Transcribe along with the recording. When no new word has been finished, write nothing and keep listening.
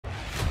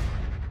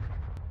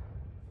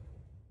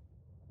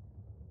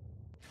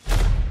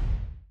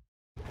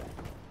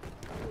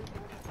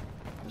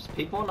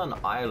people on an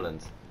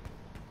island.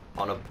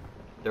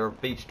 They're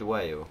beached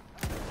away. Or...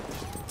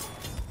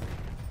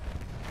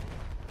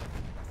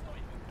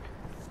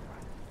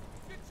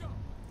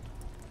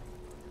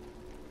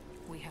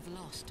 We have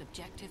lost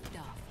objective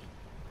Duff.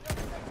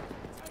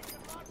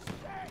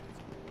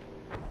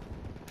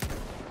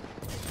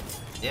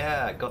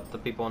 Yeah, I got the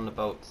people on the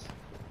boats.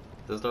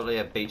 There's literally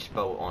a beach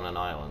boat on an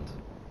island.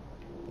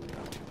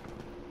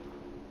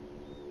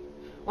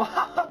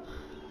 What?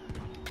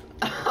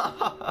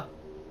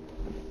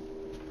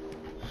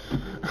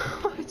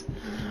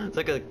 It's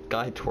like a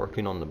guy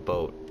twerking on the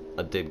boat.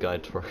 A dead guy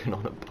twerking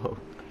on a boat.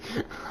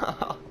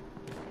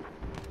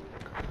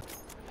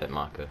 Hit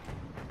marker.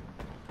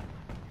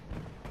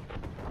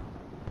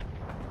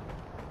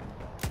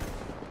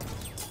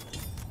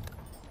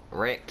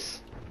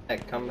 Rex,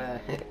 come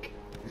back.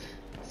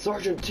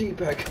 Sergeant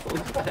TeaBag,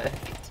 come back.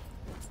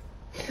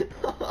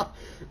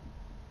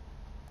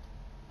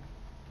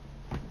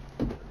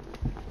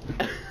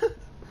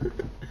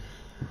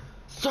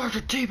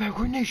 Sergeant TeaBag,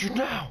 we need you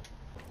now.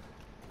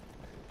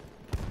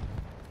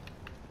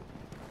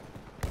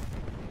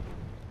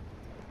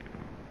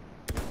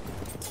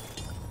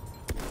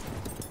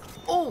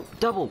 Oh,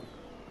 double.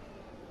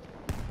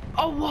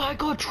 Oh, what? I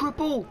got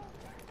triple.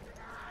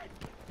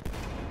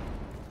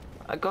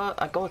 I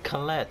got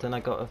Colette and I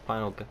got a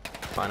final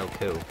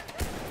kill.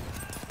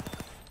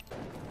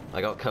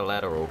 I got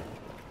collateral.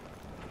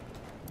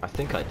 I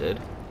think I did.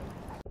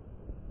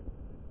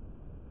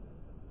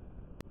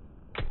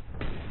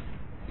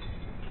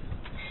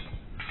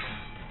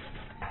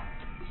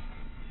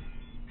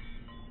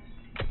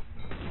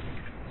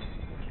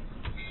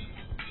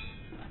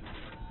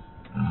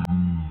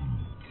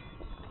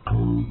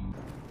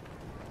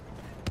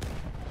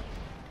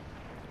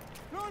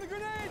 Throwing a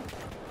grenade!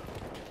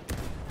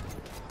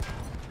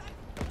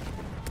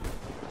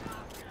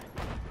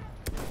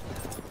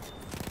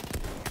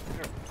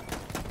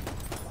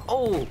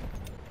 Oh!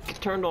 It's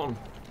turned on.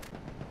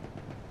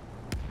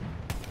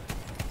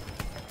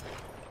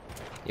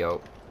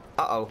 Yo.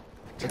 Uh-oh.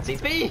 It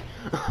sees me!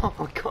 Oh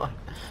my god.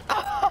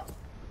 Ah!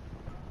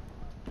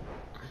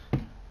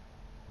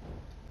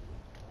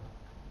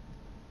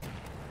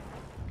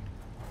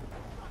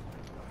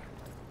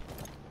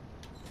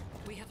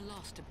 We have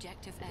lost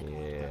objective Edward.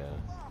 Yeah.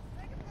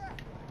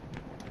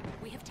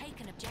 We have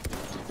taken objective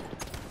Butter.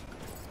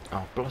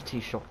 Oh, bloody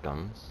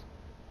shotguns.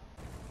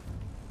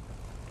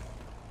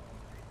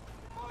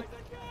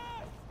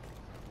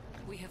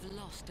 We have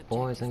lost objective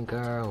Boys and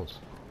Butter. girls.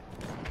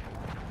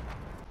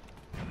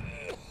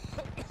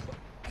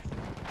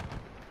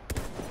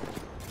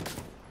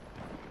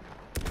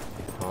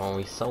 Oh,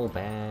 he's so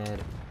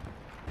bad.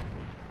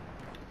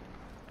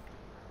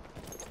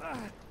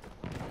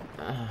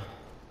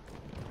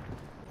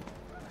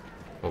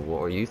 Well,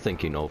 what are you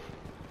thinking of?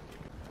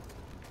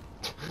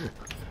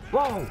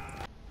 Whoa!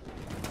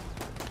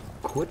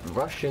 Quit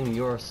rushing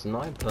your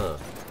sniper.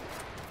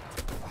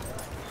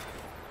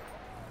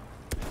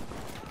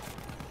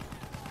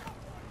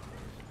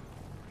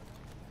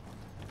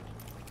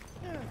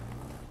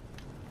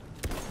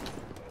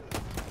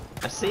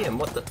 I see him,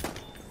 what the...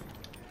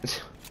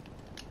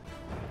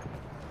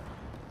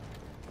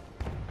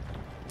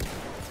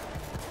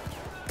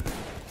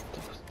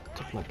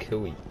 Took my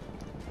kill, you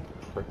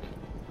prick.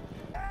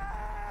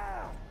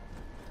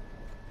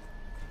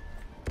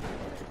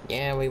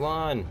 Yeah, we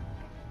won!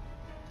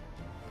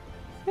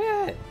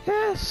 Yeah,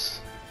 yes!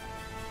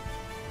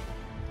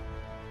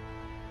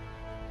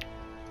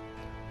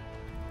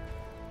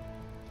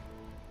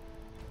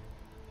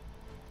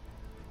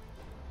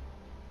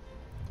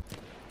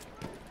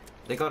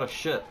 They got a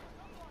ship.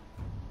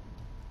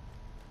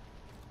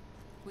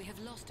 We have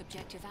lost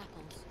objective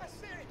Apples. I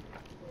see it!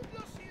 We've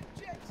lost the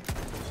objective!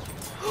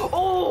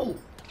 Oh!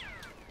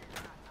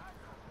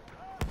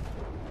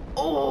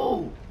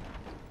 Oh!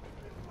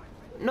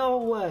 No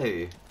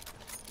way!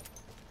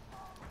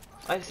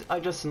 I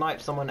just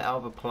sniped someone out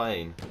of a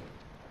plane.